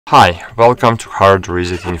Hi, welcome to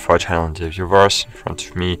HardReset.Info channel, dear viewers. In front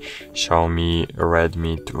of me, Xiaomi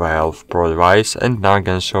Redmi 12 Pro device, and now I'm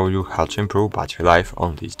gonna show you how to improve battery life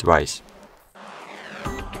on this device.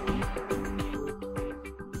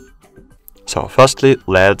 So firstly,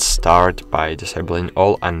 let's start by disabling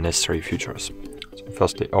all unnecessary features. So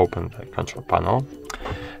firstly, open the control panel,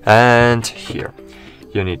 and here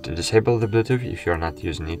you need to disable the Bluetooth if you're not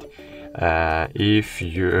using it. If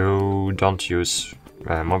you don't use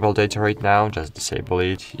mobile data right now, just disable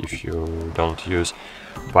it. If you don't use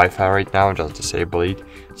Wi-Fi right now, just disable it.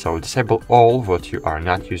 So disable all what you are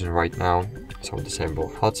not using right now. So disable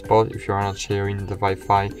hotspot if you are not sharing the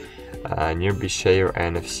Wi-Fi, nearby share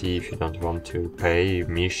NFC if you don't want to pay,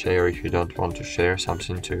 me share if you don't want to share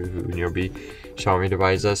something to nearby Xiaomi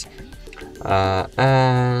devices,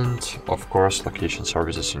 and of course location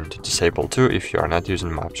services you need to disable too if you are not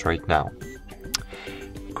using maps right now.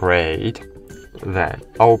 Great. Then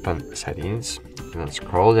open settings, then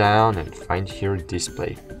scroll down and find here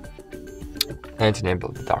display and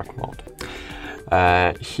enable the dark mode.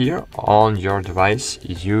 Here on your device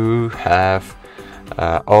you have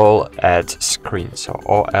OLED screen, so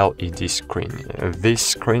OLED screen. These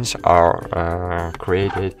screens are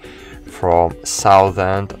created from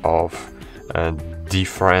thousands of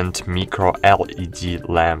different micro LED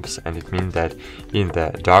lamps, and it means that in the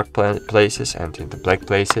dark places and in the black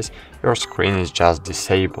places your screen is just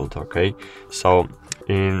disabled. Okay, so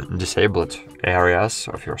in disabled areas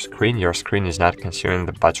of your screen is not consuming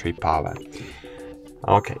the battery power.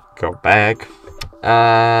 Okay, go back,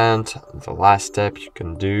 and the last step you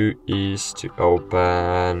can do is to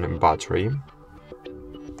open battery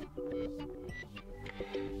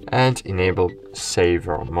and enable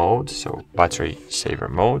saver mode, so battery saver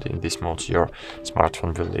mode. In this mode your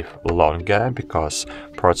smartphone will live longer because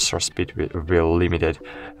processor speed will limited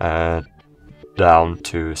down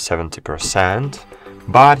to 70%,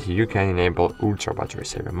 but you can enable ultra battery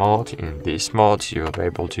saver mode. In this mode you will be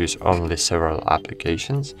able to use only several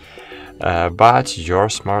applications, but your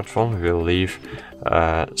smartphone will live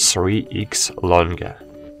 3x longer.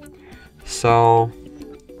 So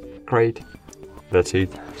great. That's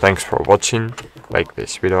it. Thanks for watching. Like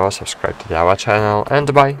this video, subscribe to our channel,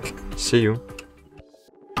 and bye. See you.